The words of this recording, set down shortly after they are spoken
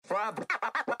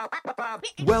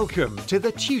Welcome to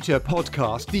the Tutor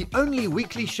Podcast, the only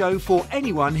weekly show for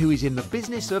anyone who is in the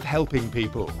business of helping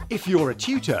people. If you're a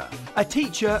tutor, a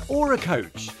teacher, or a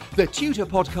coach, the Tutor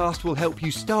Podcast will help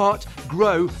you start,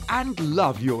 grow, and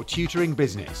love your tutoring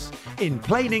business. In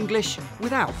plain English,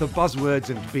 without the buzzwords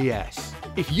and BS.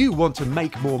 If you want to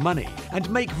make more money and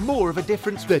make more of a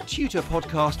difference, the Tutor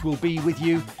Podcast will be with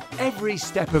you every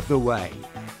step of the way.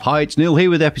 Hi, it's Neil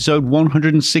here with episode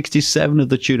 167 of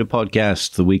the Tutor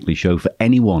Podcast, the weekly show for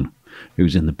anyone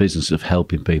who's in the business of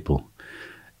helping people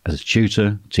as a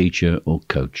tutor, teacher, or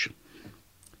coach.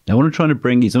 Now, what I'm trying to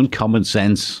bring is uncommon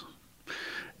sense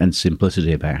and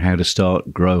simplicity about how to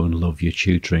start, grow, and love your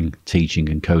tutoring, teaching,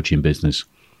 and coaching business.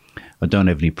 I don't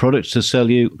have any products to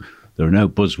sell you. There are no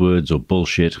buzzwords or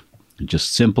bullshit,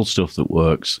 just simple stuff that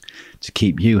works to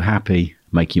keep you happy,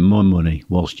 make you more money,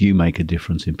 whilst you make a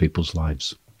difference in people's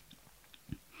lives.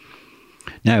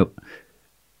 Now,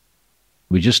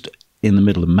 we're just in the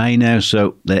middle of May now,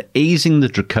 so they're easing the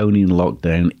draconian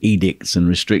lockdown edicts and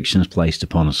restrictions placed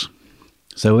upon us.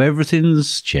 So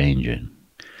everything's changing.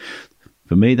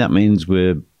 For me, that means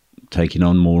we're taking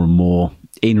on more and more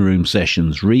in-room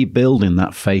sessions, rebuilding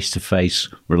that face-to-face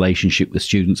relationship with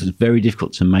students is very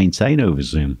difficult to maintain over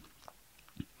Zoom.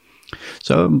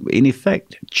 So, in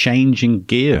effect, changing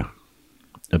gear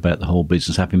about the whole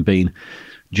business, having been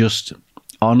just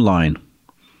online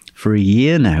for a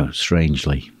year now,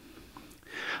 strangely.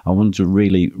 I want to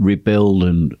really rebuild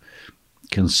and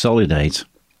consolidate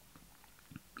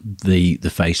the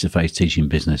face-to-face teaching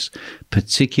business,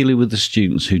 particularly with the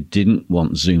students who didn't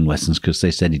want Zoom lessons because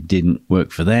they said it didn't work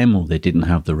for them or they didn't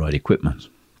have the right equipment.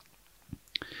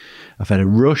 I've had a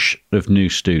rush of new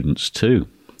students too,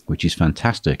 which is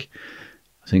fantastic.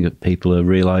 I think that people are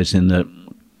realising that,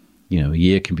 a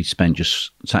year can be spent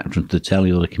just sat in front of the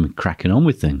telly or they can be cracking on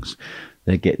with things.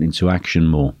 They're getting into action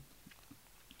more.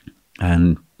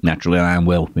 And naturally, I am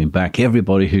welcoming back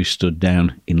everybody who stood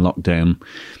down in lockdown,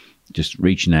 just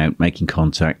reaching out, making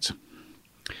contact,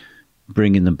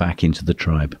 bringing them back into the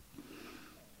tribe.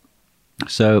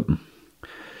 So,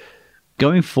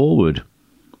 going forward,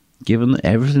 given that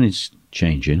everything is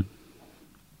changing,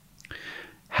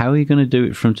 how are you going to do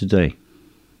it from today?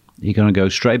 Are you going to go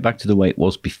straight back to the way it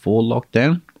was before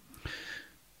lockdown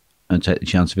and take the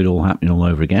chance of it all happening all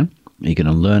over again? Are you going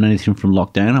to learn anything from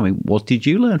lockdown? I mean, what did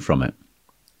you learn from it?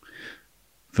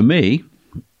 For me,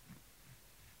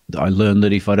 I learned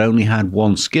that if I'd only had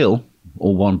one skill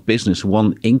or one business,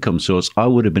 one income source, I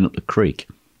would have been up the creek.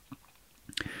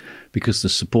 Because the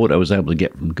support I was able to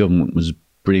get from government was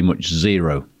pretty much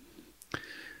zero.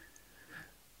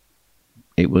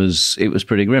 It was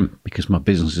pretty grim because my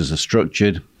businesses are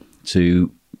structured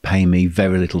to pay me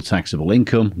very little taxable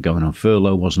income. Going on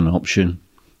furlough wasn't an option.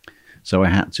 So I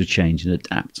had to change and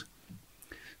adapt.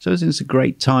 So it's a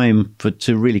great time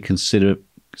to really consider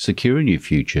securing your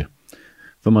future.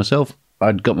 For myself,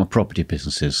 I'd got my property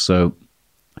businesses, so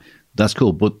that's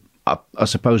cool. But I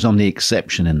suppose I'm the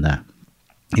exception in that,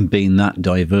 in being that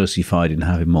diversified and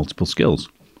having multiple skills.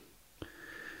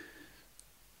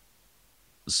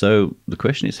 So the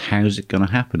question is, how's it going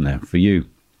to happen now for you?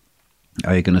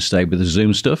 Are you going to stay with the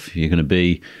Zoom stuff? Are you going to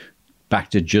be back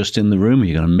to just in the room? Are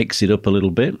you going to mix it up a little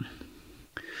bit?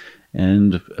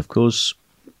 And of course,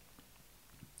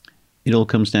 it all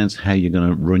comes down to how you're going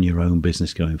to run your own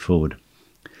business going forward.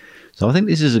 So I think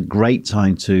this is a great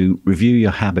time to review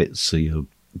your habits, so your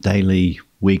daily,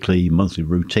 weekly, monthly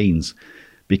routines,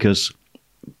 because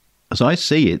as I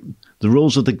see it, the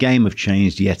rules of the game have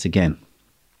changed yet again,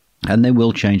 and they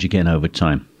will change again over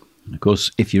time. Of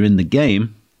course, if you're in the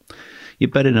game, you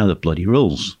better know the bloody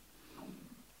rules.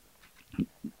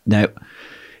 Now,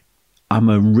 I'm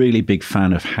a really big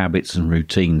fan of habits and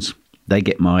routines. They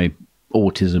get my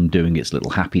autism doing its little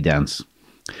happy dance.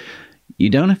 You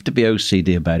don't have to be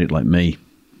OCD about it like me,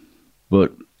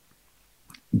 but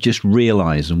just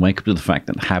realize and wake up to the fact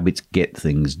that habits get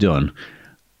things done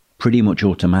pretty much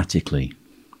automatically.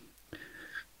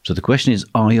 So the question is,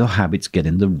 are your habits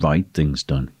getting the right things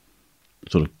done?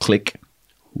 Sort of click,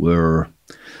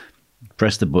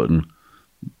 press the button,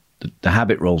 the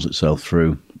habit rolls itself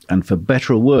through, and for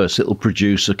better or worse, it'll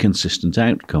produce a consistent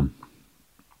outcome.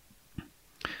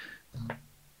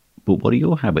 But what are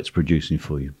your habits producing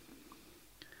for you?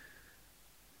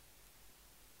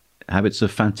 Habits are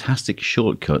fantastic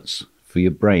shortcuts for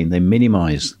your brain. They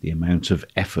minimize the amount of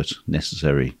effort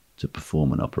necessary to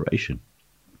perform an operation.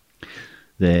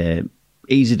 They're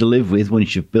easy to live with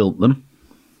once you've built them,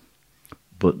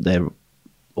 but they're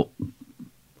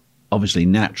obviously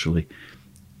naturally,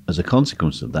 as a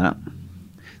consequence of that,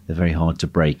 they're very hard to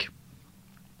break.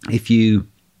 If you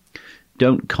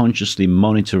don't consciously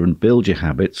monitor and build your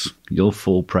habits, you'll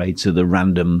fall prey to the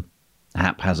random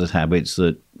haphazard habits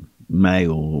that may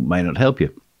or may not help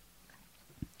you.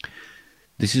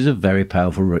 This is a very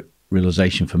powerful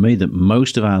realization for me, that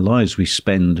most of our lives we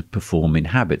spend performing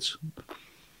habits.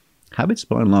 Habits,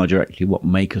 by and large, are actually what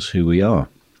make us who we are.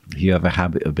 If you have a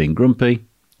habit of being grumpy,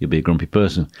 you'll be a grumpy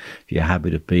person. If you have a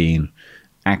habit of being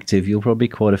active, you'll probably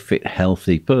be quite a fit,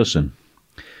 healthy person,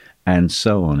 and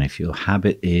so on. If your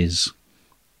habit is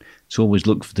to always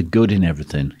look for the good in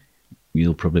everything,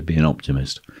 you'll probably be an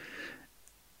optimist.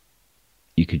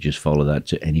 You could just follow that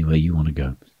to anywhere you want to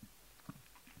go.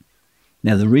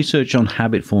 Now, the research on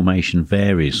habit formation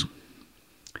varies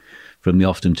from the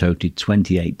often touted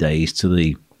 28 days to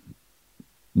the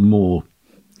more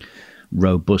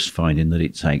robust finding that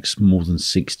it takes more than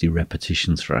 60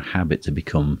 repetitions for a habit to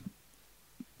become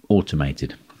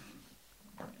automated.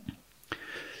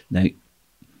 Now,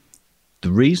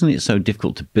 the reason it's so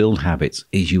difficult to build habits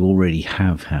is you already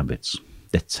have habits.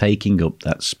 They're taking up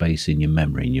that space in your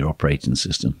memory, in your operating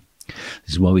system.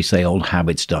 This is why we say old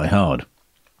habits die hard.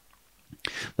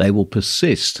 They will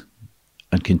persist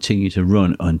and continue to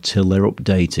run until they're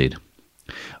updated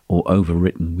or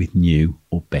overwritten with new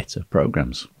or better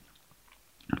programs.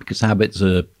 Because habits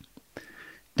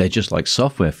they're just like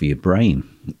software for your brain.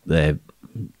 They're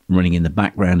running in the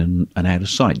background and out of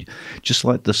sight. Just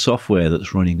like the software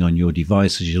that's running on your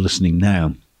device as you're listening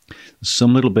now.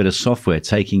 Some little bit of software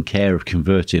taking care of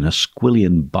converting a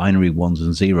squillion binary ones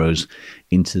and zeros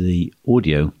into the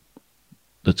audio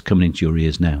that's coming into your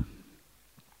ears now.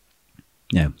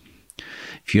 Now,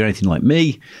 if you're anything like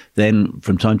me, then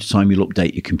from time to time you'll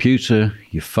update your computer,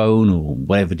 your phone, or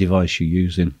whatever device you're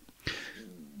using.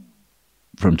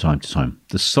 From time to time,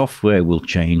 the software will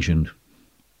change, and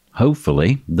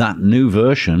hopefully that new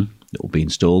version that will be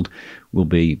installed will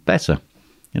be better.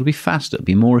 It'll be faster, it'll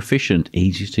be more efficient,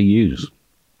 easier to use.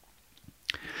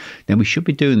 Now, we should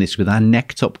be doing this with our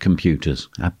neck-top computers,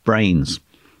 our brains,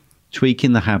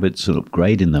 tweaking the habits and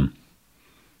upgrading them.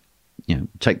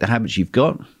 Take the habits you've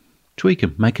got, tweak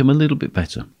them, make them a little bit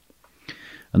better.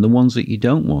 And the ones that you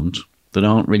don't want, that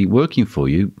aren't really working for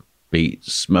you, be it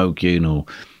smoking or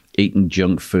eating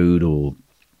junk food or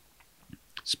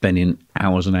spending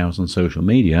hours and hours on social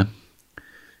media,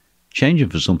 change them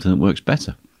for something that works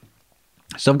better.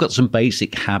 So I've got some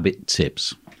basic habit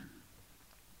tips.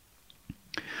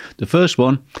 The first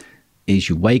one is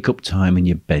your wake-up time and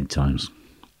your bedtimes.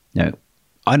 Now,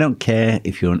 I don't care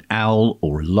if you're an owl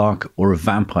or a lark or a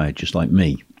vampire just like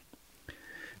me.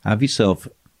 Have yourself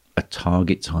a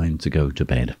target time to go to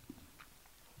bed.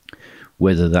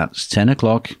 Whether that's 10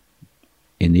 o'clock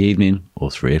in the evening or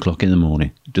 3 o'clock in the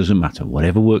morning, it doesn't matter,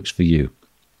 whatever works for you.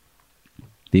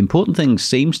 The important thing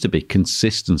seems to be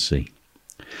consistency.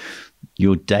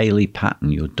 Your daily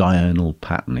pattern, your diurnal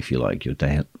pattern, if you like, your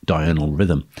diurnal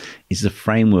rhythm, is the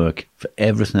framework for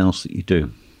everything else that you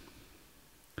do.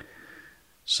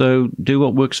 So do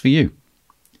what works for you.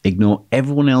 Ignore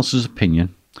everyone else's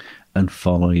opinion and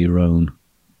follow your own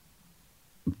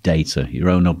data, your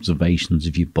own observations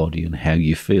of your body and how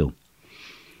you feel.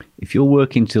 If you're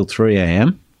working till 3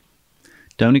 a.m.,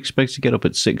 don't expect to get up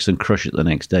at 6 and crush it the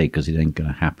next day, because it ain't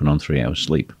going to happen on 3 hours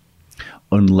sleep.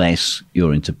 Unless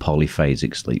you're into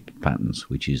polyphasic sleep patterns,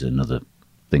 which is another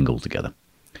thing altogether.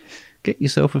 Get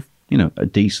yourself a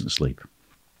decent sleep.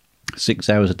 6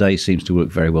 hours a day seems to work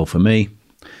very well for me.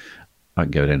 I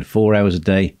can go down to 4 hours a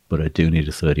day, but I do need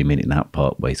a 30-minute nap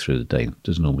part way through the day. It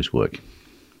doesn't always work.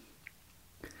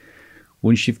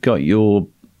 Once you've got your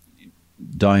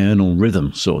diurnal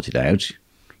rhythm sorted out,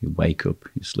 you wake up,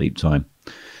 your sleep time,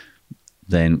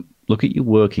 then look at your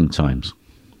working times.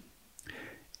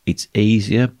 It's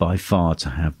easier by far to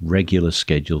have regular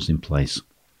schedules in place.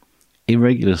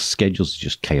 Irregular schedules are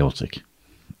just chaotic.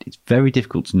 It's very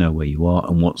difficult to know where you are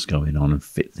and what's going on and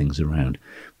fit things around.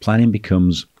 Planning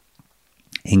becomes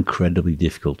incredibly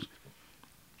difficult.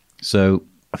 So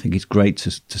I think it's great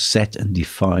to set and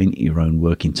define your own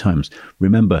working times.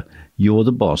 Remember, you're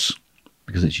the boss,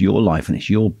 because it's your life and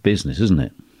it's your business, isn't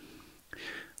it?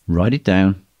 Write it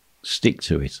down, stick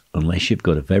to it, unless you've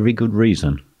got a very good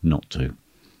reason not to.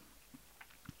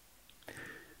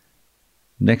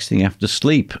 Next thing, after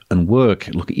sleep and work,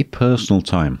 look at your personal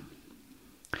time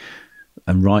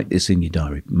and write this in your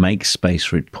diary. Make space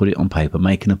for it, put it on paper,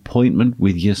 make an appointment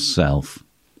with yourself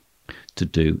to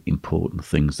do important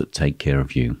things that take care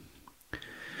of you.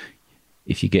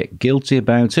 If you get guilty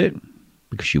about it,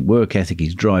 because your work ethic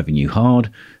is driving you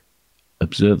hard,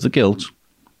 observe the guilt.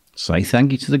 Say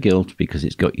thank you to the guilt because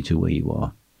it's got you to where you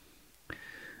are.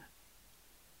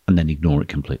 And then ignore it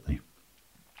completely.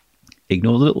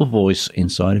 Ignore the little voice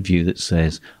inside of you that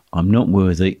says, I'm not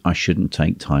worthy, I shouldn't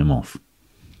take time off.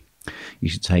 You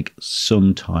should take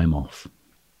some time off.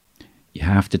 You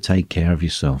have to take care of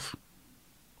yourself.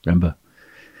 Remember,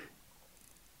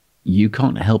 you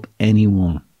can't help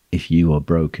anyone if you are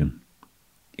broken.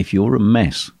 If you're a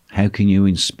mess, how can you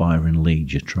inspire and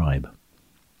lead your tribe?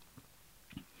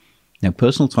 Now,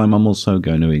 personal time I'm also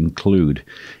going to include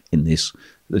in this,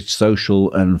 the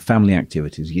social and family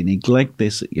activities. You neglect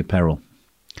this at your peril.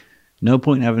 No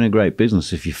point having a great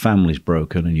business if your family's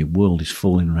broken and your world is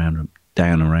falling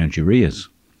down around your ears,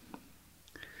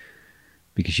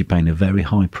 because you're paying a very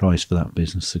high price for that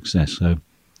business success. So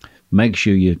make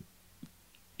sure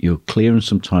you're clearing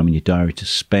some time in your diary to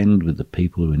spend with the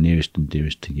people who are nearest and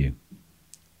dearest to you.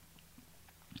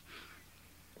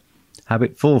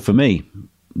 Habit 4 for me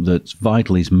that's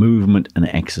vital is movement and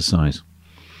exercise.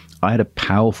 I had a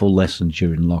powerful lesson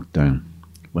during lockdown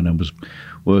when I was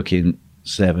working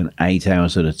 7-8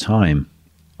 hours at a time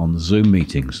on the Zoom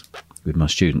meetings with my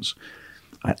students.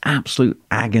 I had absolute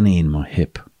agony in my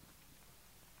hip.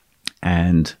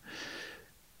 And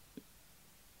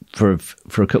for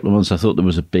a couple of months, I thought there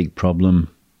was a big problem.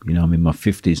 You know, I'm in my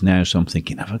 50s now, so I'm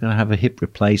thinking, have I got to have a hip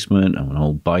replacement? I'm an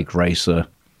old bike racer,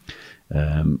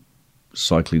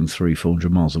 cycling 300-400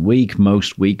 miles a week,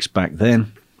 most weeks back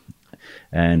then,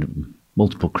 and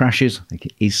multiple crashes. I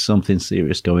think is something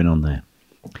serious going on there.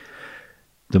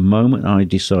 The moment I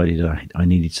decided I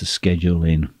needed to schedule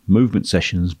in movement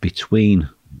sessions between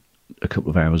a couple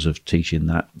of hours of teaching,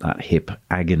 that hip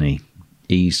agony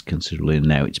eased considerably, and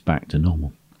now it's back to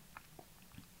normal.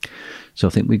 So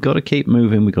I think we've got to keep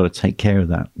moving. We've got to take care of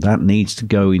that. That needs to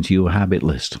go into your habit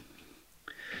list.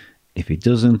 If it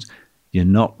doesn't, you're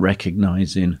not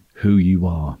recognizing who you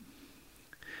are,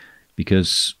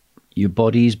 because your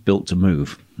body is built to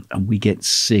move, and we get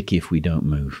sick if we don't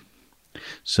move.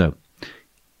 So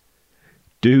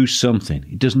do something.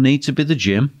 It doesn't need to be the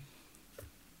gym.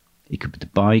 It could be the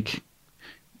bike.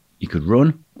 You could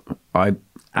run. I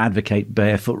advocate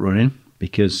barefoot running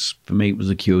because for me it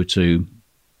was a cure to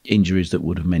injuries that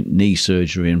would have meant knee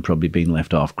surgery and probably been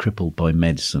left half crippled by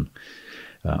medicine.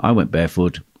 I went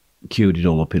barefoot, cured it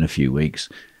all up in a few weeks,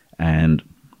 and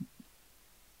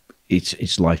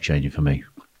it's life-changing for me.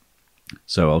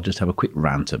 So I'll just have a quick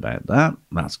rant about that.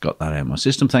 That's got that out of my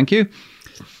system. Thank you.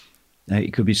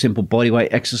 It could be simple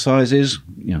bodyweight exercises,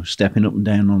 you know, stepping up and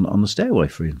down on the stairway,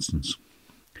 for instance.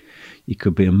 It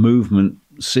could be a movement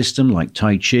system like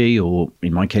Tai Chi, or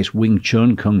in my case, Wing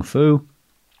Chun, Kung Fu.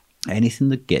 Anything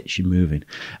that gets you moving.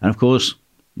 And of course,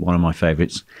 one of my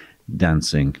favorites,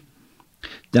 dancing.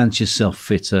 Dance yourself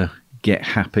fitter, get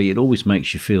happy. It always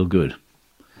makes you feel good.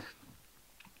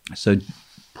 So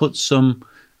put some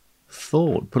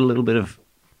thought, put a little bit of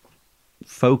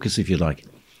focus, if you like,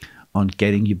 on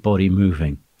getting your body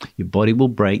moving. Your body will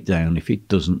break down if it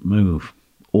doesn't move,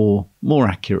 or more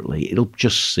accurately, it'll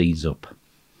just seize up.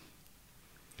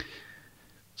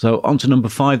 So on to number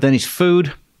 5 then is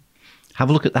food. Have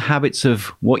a look at the habits of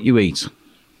what you eat.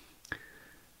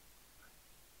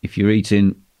 If you're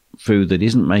eating food that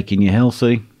isn't making you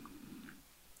healthy,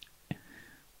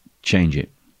 change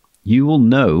it. You will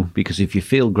know, because if you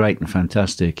feel great and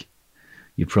fantastic,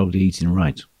 you're probably eating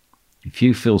right. If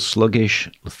you feel sluggish,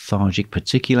 lethargic,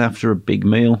 particularly after a big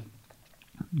meal,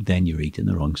 then you're eating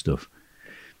the wrong stuff.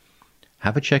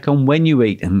 Have a check on when you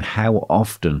eat and how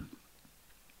often.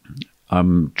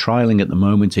 I'm trialing at the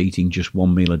moment eating just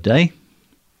one meal a day,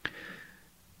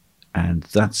 and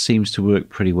that seems to work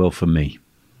pretty well for me.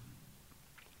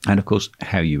 And of course,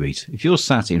 how you eat. If you're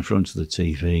sat in front of the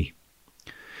TV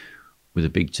with a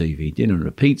big TV dinner and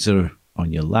a pizza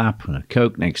on your lap and a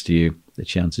Coke next to you, the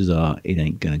chances are it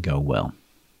ain't going to go well.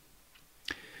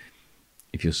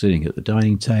 If you're sitting at the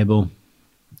dining table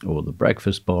or the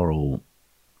breakfast bar or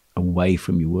away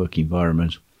from your work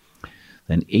environment,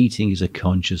 then eating is a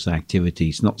conscious activity.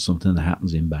 It's not something that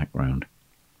happens in background.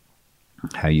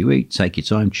 How you eat, take your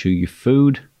time, chew your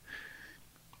food,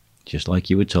 just like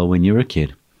you were told when you were a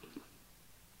kid.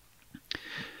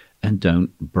 And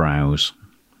don't browse.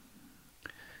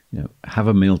 You know, have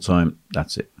a mealtime,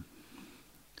 that's it.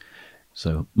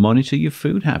 So monitor your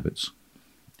food habits.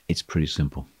 It's pretty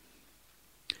simple.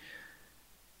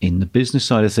 In the business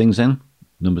side of things then,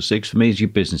 number 6 for me is your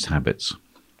business habits.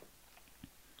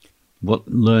 What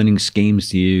learning schemes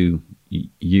do you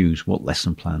use? What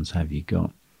lesson plans have you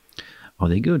got? Are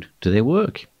they good? Do they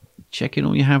work? Checking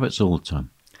all your habits all the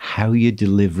time. How are you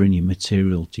delivering your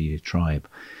material to your tribe?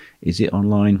 Is it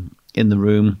online, in the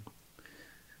room?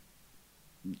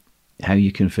 How are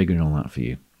you configuring all that for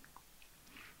you?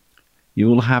 You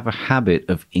will have a habit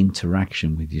of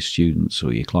interaction with your students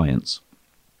or your clients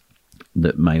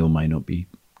that may or may not be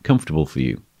comfortable for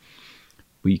you.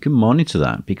 But you can monitor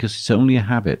that because it's only a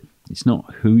habit. It's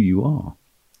not who you are.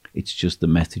 It's just the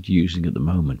method you're using at the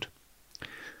moment.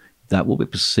 That will be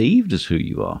perceived as who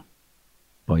you are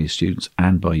by your students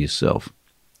and by yourself.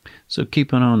 So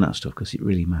keep an eye on that stuff because it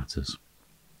really matters.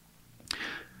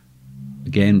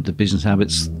 Again, the business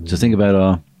habits to think about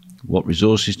are: what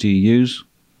resources do you use?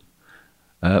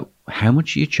 How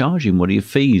much are you charging? What are your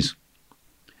fees?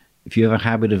 If you have a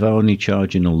habit of only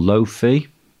charging a low fee,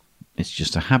 it's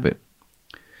just a habit.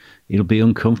 It'll be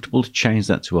uncomfortable to change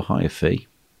that to a higher fee.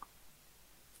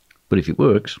 But if it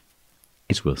works,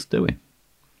 it's worth doing.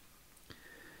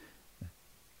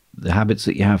 The habits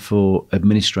that you have for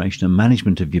administration and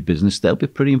management of your business, they'll be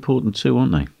pretty important too,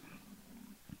 won't they?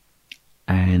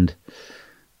 And,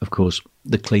 of course,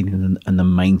 the cleaning and the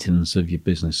maintenance of your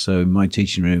business. So in my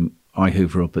teaching room, I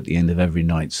hoover up at the end of every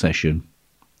night session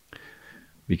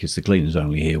because the cleaner's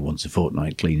only here once a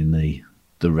fortnight cleaning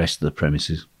the rest of the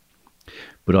premises.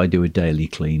 But I do a daily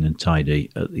clean and tidy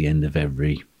at the end of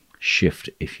every shift,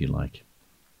 if you like.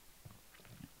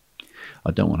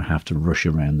 I don't want to have to rush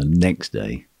around the next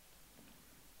day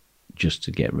just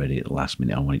to get ready at the last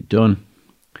minute. I want it done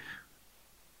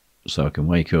so I can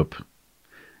wake up,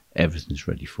 everything's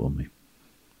ready for me.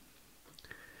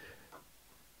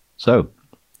 So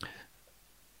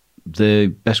the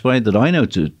best way that I know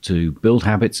to build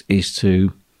habits is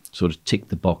to sort of tick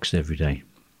the box every day.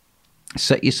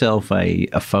 Set yourself a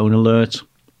phone alert,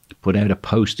 put out a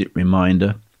post-it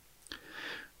reminder.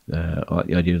 Like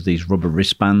the idea of these rubber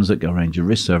wristbands that go around your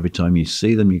wrist, so every time you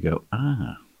see them, you go,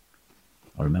 I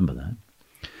remember that.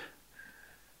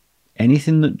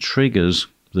 Anything that triggers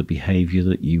the behavior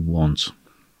that you want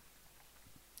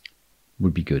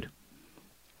would be good.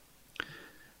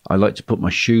 I like to put my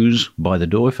shoes by the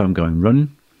door if I'm going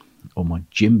running, or my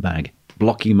gym bag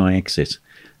blocking my exit.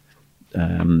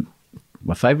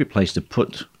 My favourite place to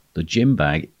put the gym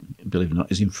bag, believe it or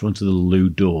not, is in front of the loo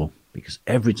door, because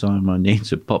every time I need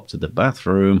to pop to the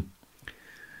bathroom,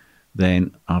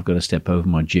 then I've got to step over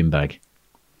my gym bag,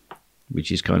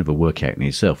 which is kind of a workout in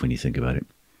itself when you think about it.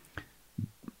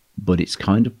 But it's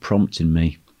kind of prompting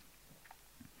me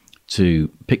to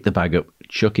pick the bag up,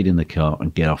 chuck it in the car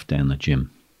and get off down the gym.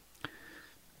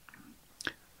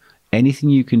 Anything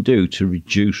you can do to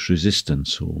reduce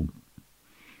resistance or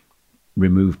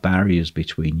remove barriers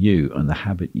between you and the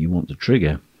habit you want to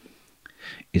trigger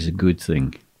is a good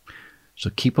thing. So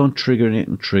keep on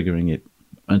triggering it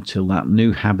until that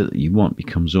new habit that you want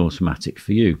becomes automatic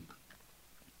for you.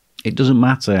 It doesn't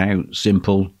matter how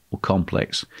simple or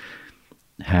complex,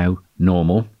 how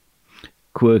normal,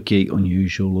 quirky,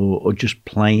 unusual, or just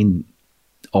plain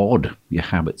odd your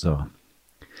habits are.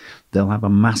 They'll have a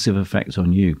massive effect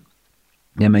on you.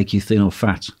 They'll make you thin or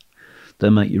fat.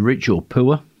 They'll make you rich or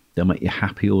poor. They'll make you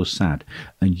happy or sad.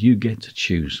 And you get to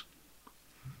choose.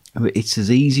 It's as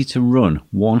easy to run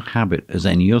one habit as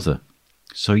any other.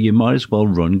 So you might as well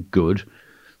run good,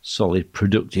 solid,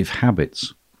 productive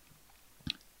habits.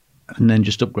 And then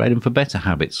just upgrade them for better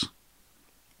habits.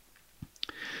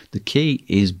 The key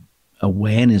is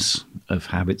awareness of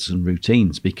habits and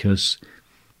routines, because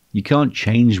you can't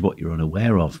change what you're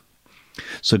unaware of.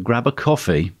 So grab a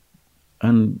coffee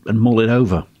and mull it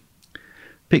over.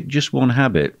 Pick just one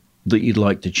habit that you'd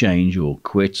like to change or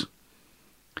quit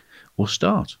or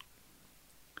start.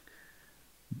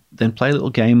 Then play a little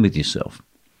game with yourself.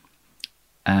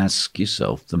 Ask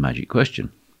yourself the magic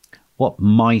question. What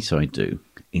might I do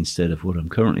instead of what I'm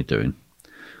currently doing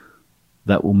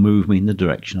that will move me in the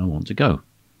direction I want to go?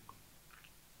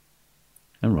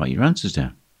 And write your answers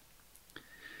down.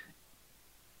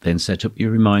 Then set up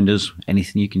your reminders,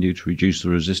 anything you can do to reduce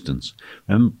the resistance.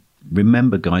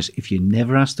 Remember, guys, if you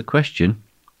never ask the question,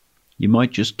 you might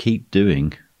just keep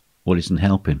doing what isn't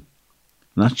helping.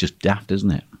 And that's just daft, isn't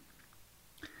it?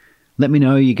 Let me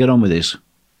know how you get on with this.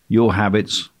 Your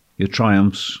habits, your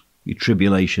triumphs, your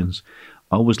tribulations.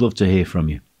 I always love to hear from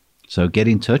you. So get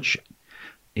in touch.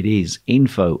 It is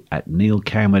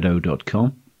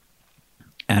info@neilcomedo.com.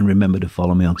 And remember to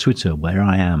follow me on Twitter, where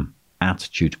I am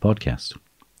 @TutorPodcast.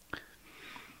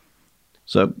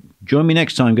 So join me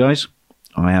next time, guys.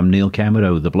 I am Neil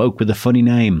Comedo, the bloke with the funny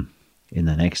name, in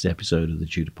the next episode of the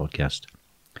Tutor Podcast,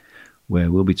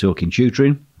 where we'll be talking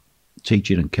tutoring,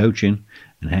 teaching and coaching,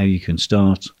 and how you can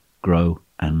start, grow,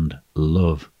 and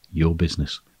love your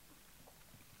business.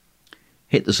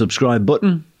 Hit the subscribe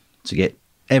button to get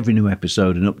every new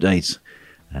episode and updates,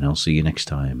 and I'll see you next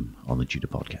time on the Tutor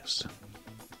Podcast.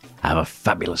 Have a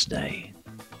fabulous day.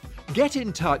 Get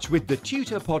in touch with the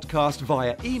Tutor Podcast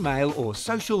via email or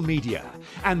social media,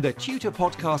 and the Tutor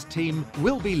Podcast team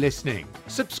will be listening.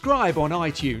 Subscribe on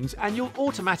iTunes and you'll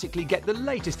automatically get the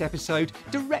latest episode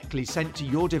directly sent to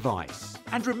your device.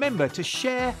 And remember to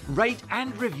share, rate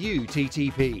and review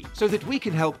TTP so that we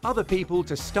can help other people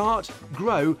to start,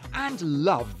 grow and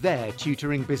love their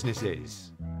tutoring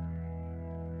businesses.